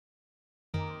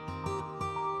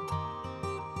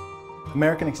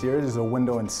American Exteriors is a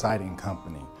window and siding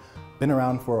company. Been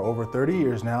around for over 30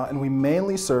 years now, and we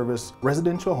mainly service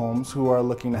residential homes who are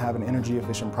looking to have an energy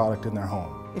efficient product in their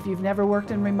home. If you've never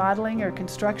worked in remodeling or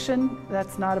construction,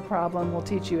 that's not a problem. We'll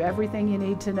teach you everything you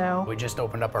need to know. We just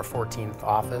opened up our 14th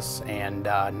office and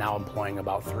now employing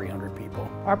about 300 people.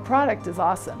 Our product is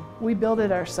awesome. We build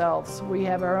it ourselves. We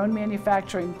have our own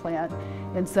manufacturing plant,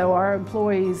 and so our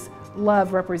employees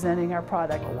love representing our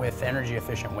product. With energy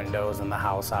efficient windows in the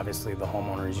house, obviously the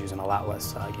homeowner is using a lot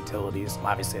less utilities.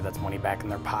 Obviously that's money back in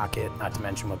their pocket, not to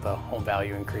mention with the home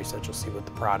value increase that you'll see with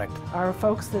the product. Our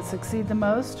folks that succeed the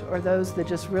most are those that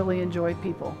just really enjoy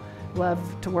people. Love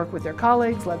to work with their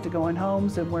colleagues, love to go in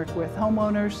homes and work with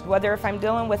homeowners. Whether if I'm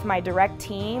dealing with my direct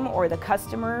team or the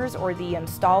customers or the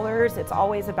installers, it's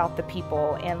always about the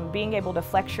people and being able to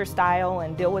flex your style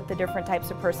and deal with the different types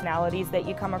of personalities that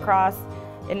you come across.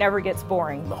 It never gets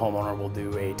boring. The homeowner will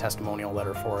do a testimonial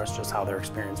letter for us, just how their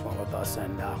experience went with us,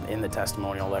 and in the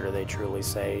testimonial letter they truly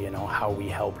say, how we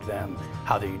helped them,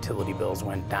 how their utility bills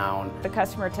went down. The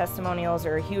customer testimonials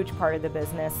are a huge part of the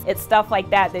business. It's stuff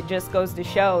like that that just goes to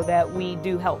show that we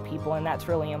do help people, and that's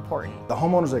really important. The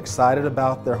homeowners are excited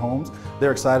about their homes,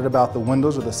 they're excited about the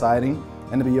windows or the siding,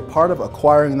 and to be a part of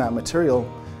acquiring that material,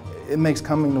 it makes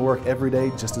coming to work every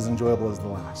day just as enjoyable as the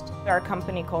last. Our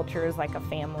company culture is like a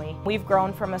family. We've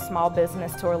grown from a small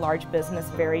business to a large business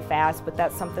very fast, but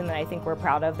that's something that I think we're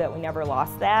proud of, that we never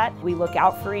lost that. We look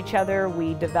out for each other,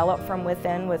 we develop from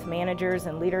within with managers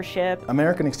and leadership.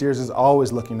 American Exteriors is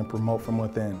always looking to promote from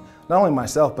within. Not only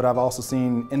myself, but I've also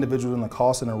seen individuals in the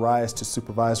call center rise to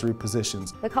supervisory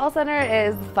positions. The call center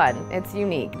is fun, it's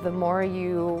unique. The more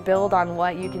you build on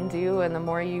what you can do and the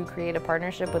more you create a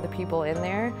partnership with the people in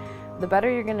there, the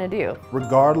better you're going to do.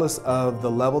 Regardless of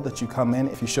the level that you come in,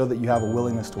 if you show that you have a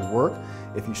willingness to work,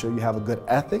 if you show you have a good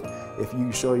ethic, if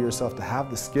you show yourself to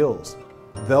have the skills,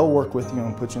 they'll work with you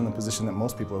and put you in the position that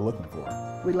most people are looking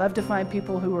for. We love to find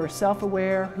people who are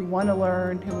self-aware, who want to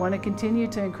learn, who want to continue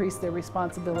to increase their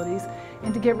responsibilities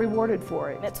and to get rewarded for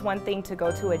it. It's one thing to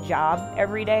go to a job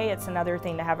every day, it's another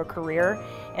thing to have a career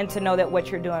and to know that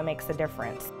what you're doing makes a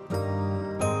difference.